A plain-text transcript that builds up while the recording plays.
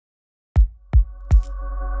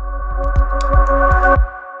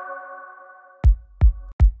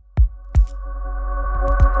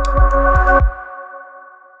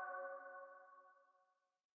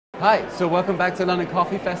Hi, so welcome back to London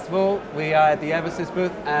Coffee Festival. We are at the Eversys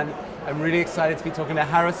booth and I'm really excited to be talking to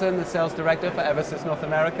Harrison, the sales director for Eversys North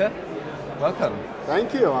America. Welcome.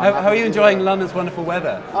 Thank you. How are you enjoying London's wonderful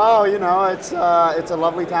weather? Oh, you know, it's a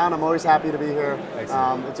lovely town. I'm always happy to be here.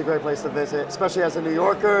 Excellent. It's a great place to visit, especially as a New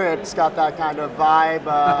Yorker. It's got that kind of vibe.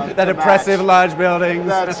 That impressive match. large buildings.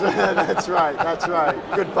 That's right. That's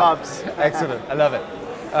right. Good pubs. Excellent. I love it.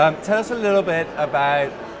 Tell us a little bit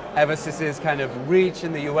about Eversys's kind of reach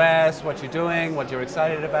in the US, what you're doing, what you're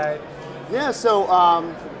excited about. Yeah, so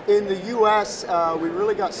in the US, we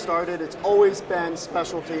really got started, it's always been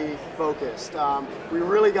specialty focused. We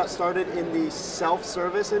really got started in the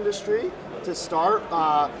self-service industry to start.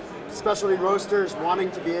 Specialty roasters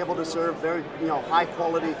wanting to be able to serve very high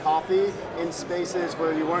quality coffee in spaces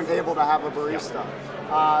where you weren't able to have a barista.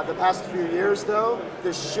 The past few years though,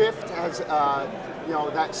 the shift has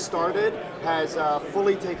that started has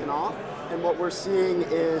fully taken off. And what we're seeing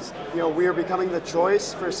is, we are becoming the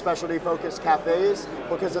choice for specialty-focused cafes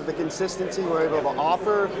because of the consistency we're able to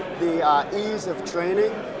offer, the ease of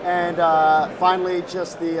training, and finally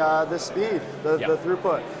just the speed, the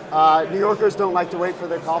throughput. New Yorkers don't like to wait for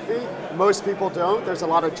their coffee. Most people don't. There's a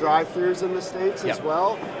lot of drive-thrus in the States as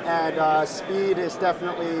well, and speed is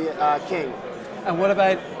definitely king. And what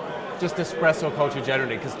about just espresso culture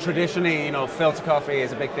generally? Because traditionally, filter coffee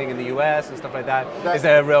is a big thing in the US and stuff like that. Is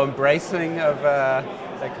there a real embracing of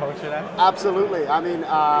that culture now? Absolutely. I mean,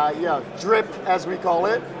 drip, as we call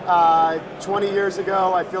it. 20 years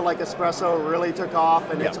ago, I feel like espresso really took off,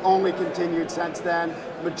 and it's only continued since then.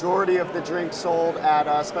 Majority of the drinks sold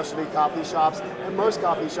at specialty coffee shops, and most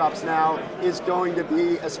coffee shops now, is going to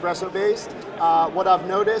be espresso based. What I've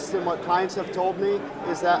noticed and what clients have told me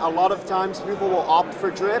is that a lot of times people will opt for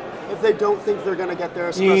drip if they don't think they're going to get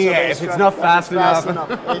their espresso based. If it's not fast enough.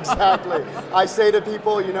 Exactly. I say to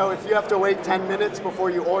people, if you have to wait 10 minutes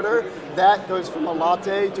before you order, that goes from a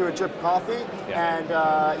latte to a drip coffee, and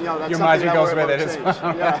that's your something margin that goes we're with able it to as change.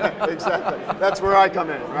 well. Yeah, exactly. That's where I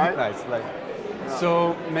come in, right? Nice.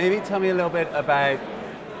 So maybe tell me a little bit about,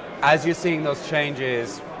 as you're seeing those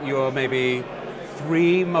changes, your maybe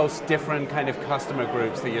 3 most different kind of customer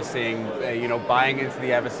groups that you're seeing, buying into the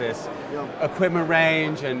Eversys equipment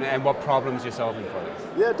range, and what problems you're solving for them.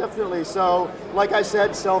 Yeah, definitely. So, like I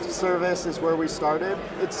said, self-service is where we started.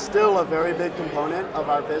 It's still a very big component of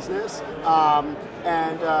our business.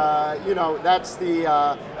 That's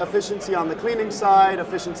the efficiency on the cleaning side,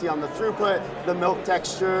 efficiency on the throughput. The milk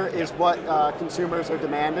texture is what consumers are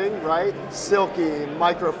demanding, right? Silky,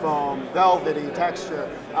 microfoam, velvety texture.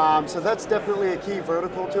 So that's definitely a key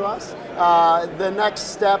vertical to us. The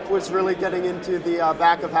next step was really getting into the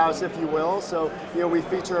back of house, if you will. So, we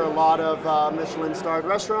feature a lot of Michelin-starred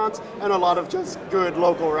restaurants and a lot of just good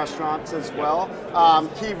local restaurants as well.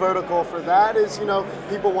 Key vertical for that is,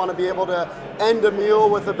 people want to be able to end a meal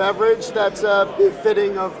with a beverage that's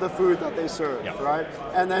befitting of the food that they serve, right?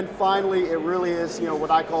 And then finally, it really is,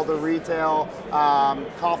 what I call the retail.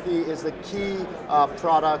 Coffee is the key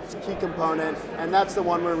product, key component, and that's the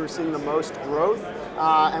one where we're seeing the most growth.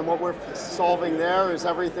 And what we're solving there is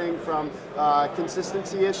everything from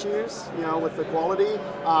consistency issues, with the quality,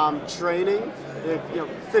 training.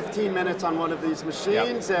 15 minutes on one of these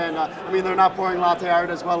machines, and they're not pouring latte art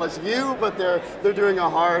as well as you, but they're doing a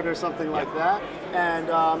hard or something like that, and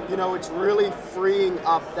it's really freeing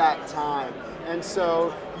up that time. And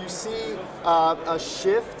so you see a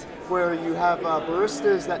shift where you have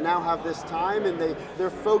baristas that now have this time, and they're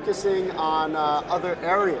focusing on other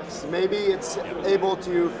areas. Maybe it's able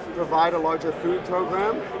to provide a larger food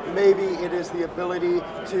program. Maybe it is the ability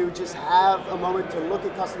to just have a moment to look a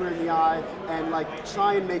customer in the eye and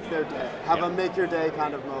try and make their day, have a make your day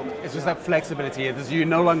kind of moment. It's just that flexibility. You're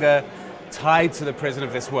no longer tied to the prison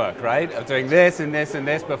of this work, right? Of doing this and this and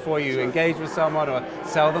this before you engage with someone or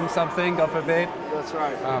sell them something, God forbid. That's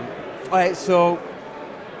right. All right, so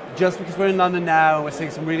just because we're in London now and we're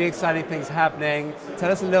seeing some really exciting things happening,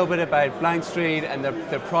 tell us a little bit about Blank Street and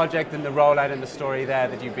the project and the rollout and the story there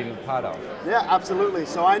that you've been part of. Yeah, absolutely.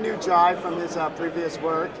 So I knew Jai from his previous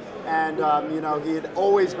work, and he had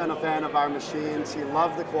always been a fan of our machines. He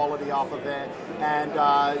loved the quality off of it, and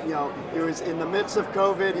it was in the midst of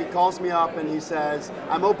COVID. He calls me up and he says,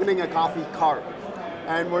 "I'm opening a coffee cart,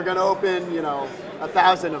 and we're going to open,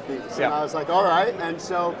 1,000 of these." And I was like, all right. And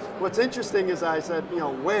so what's interesting is I said,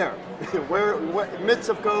 where? where midst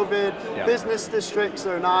of COVID, business districts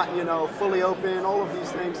are not, fully open, all of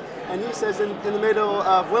these things. And he says in the middle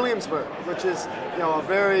of Williamsburg, which is, a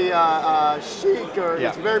very chic, or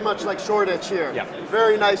it's very much like Shoreditch here.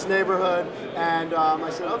 Very nice neighborhood. And I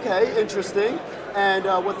said, okay, interesting. And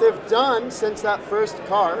what they've done since that first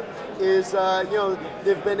cart is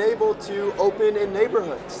they've been able to open in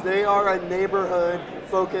neighborhoods. They are a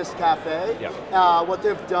neighborhood-focused cafe. Yeah. What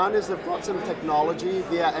they've done is they've brought some technology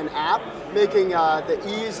via an app, making the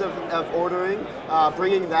ease of ordering,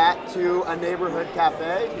 bringing that to a neighborhood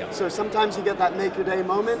cafe. Yeah. So sometimes you get that make your day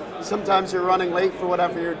moment. Sometimes you're running late for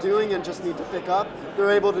whatever you're doing and just need to pick up.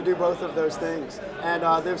 They're able to do both of those things. And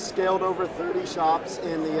they've scaled over 30 shops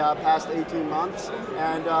in the past 18 months.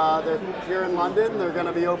 And they're here in London. They're going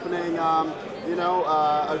to be opening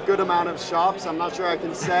a good amount of shops. I'm not sure I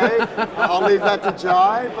can say. I'll leave that to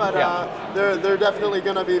Jai, but they're definitely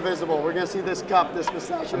going to be visible. We're going to see this cup, this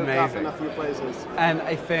pistachio cup, in a few places. And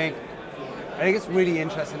I think it's really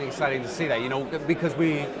interesting and exciting to see that, because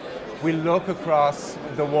we look across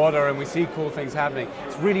the water and we see cool things happening.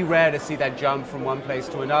 It's really rare to see that jump from one place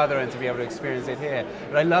to another and to be able to experience it here.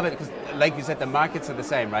 But I love it because, like you said, the markets are the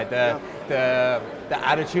same, right? The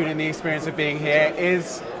attitude and the experience of being here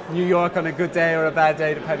is New York on a good day or a bad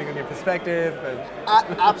day, depending on your perspective.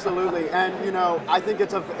 Absolutely, and I think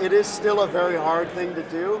it is still a very hard thing to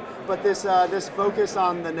do. But this focus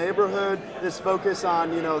on the neighborhood, this focus on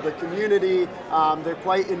the community, they're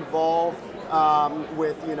quite involved.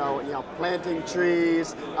 With planting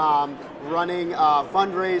trees, running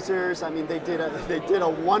fundraisers. I mean, they did a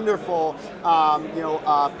wonderful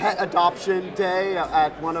pet adoption day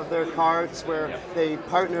at one of their carts where they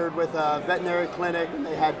partnered with a veterinary clinic and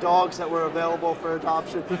they had dogs that were available for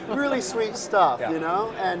adoption. Really sweet stuff,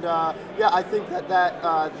 And I think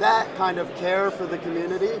that kind of care for the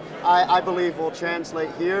community, I believe, will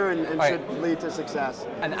translate here and should lead to success.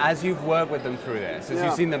 And as you've worked with them through this, as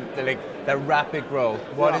you've seen them, their rapid growth,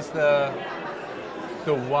 what is the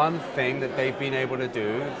one thing that they've been able to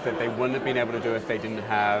do that they wouldn't have been able to do if they didn't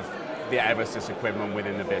have the Eversys equipment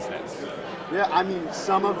within the business? Yeah, I mean,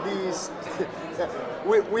 some of these,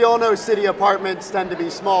 we all know city apartments tend to be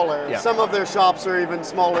smaller. Yeah. Some of their shops are even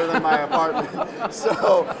smaller than my apartment.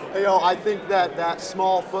 So, I think that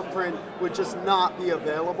small footprint would just not be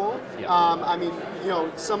available. Yeah. I mean,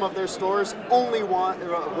 some of their stores only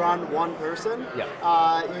run one person.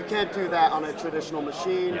 Yeah. You can't do that on a traditional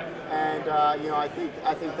machine. Yeah. And, I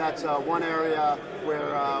think that's one area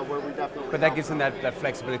where we definitely. But that gives them that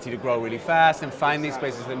flexibility to grow really fast and find these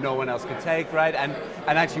spaces that no one else can take, right? And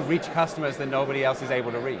actually reach customers that nobody else is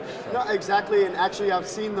able to reach. So. No, exactly, and actually I've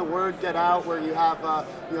seen the word get out where you have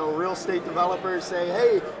real estate developers say,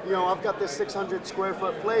 hey, I've got this 600 square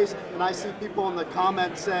foot place, and I see people in the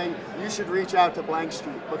comments saying you should reach out to Blank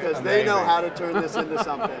Street because they know how to turn this into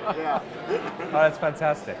something. Yeah. Oh, that's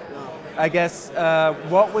fantastic. Yeah. I guess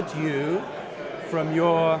what would you, from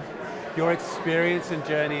your experience and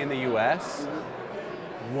journey in the US,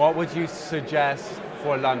 what would you suggest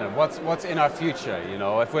for London? What's in our future?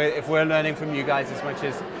 If we're learning from you guys as much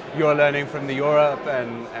as you're learning from the Europe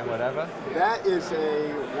and whatever. That is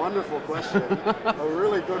a wonderful question. A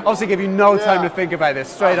really good. Obviously, give you no time to think about this.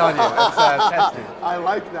 Straight on you. It's testing. I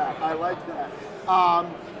like that.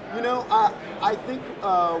 I think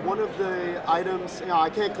one of the items, I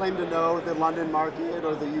can't claim to know the London market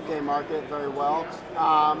or the UK market very well,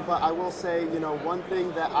 but I will say, one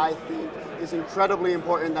thing that I think is incredibly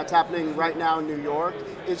important that's happening right now in New York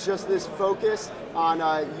is just this focus on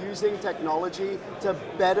using technology to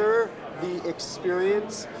better the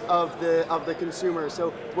experience of the consumer.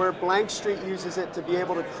 So where Blank Street uses it to be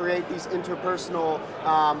able to create these interpersonal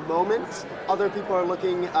moments, other people are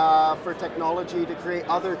looking for technology to create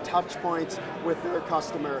other touch points with their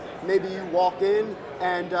customer. Maybe you walk in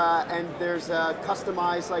and there's a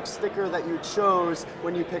customized sticker that you chose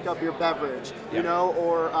when you pick up your beverage,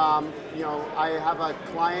 or I have a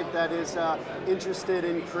client that is interested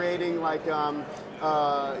in creating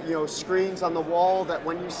screens on the wall that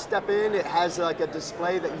when you step in, it has a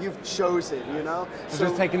display that you've chosen, So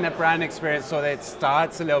just taking that brand experience so that it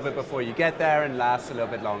starts a little bit before you get there and lasts a little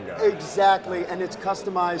bit longer. Exactly, and it's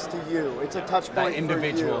customized to you. It's a touch point that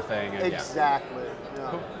individual for you. thing. Exactly. Yeah.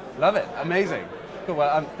 Cool. Love it. Amazing. Cool.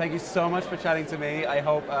 Well, thank you so much for chatting to me. I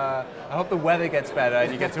hope the weather gets better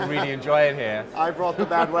and you get to really enjoy it here. I brought the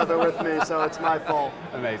bad weather with me, so it's my fault.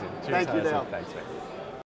 Amazing. Cheers. Thank you, Dale. Thanks, mate.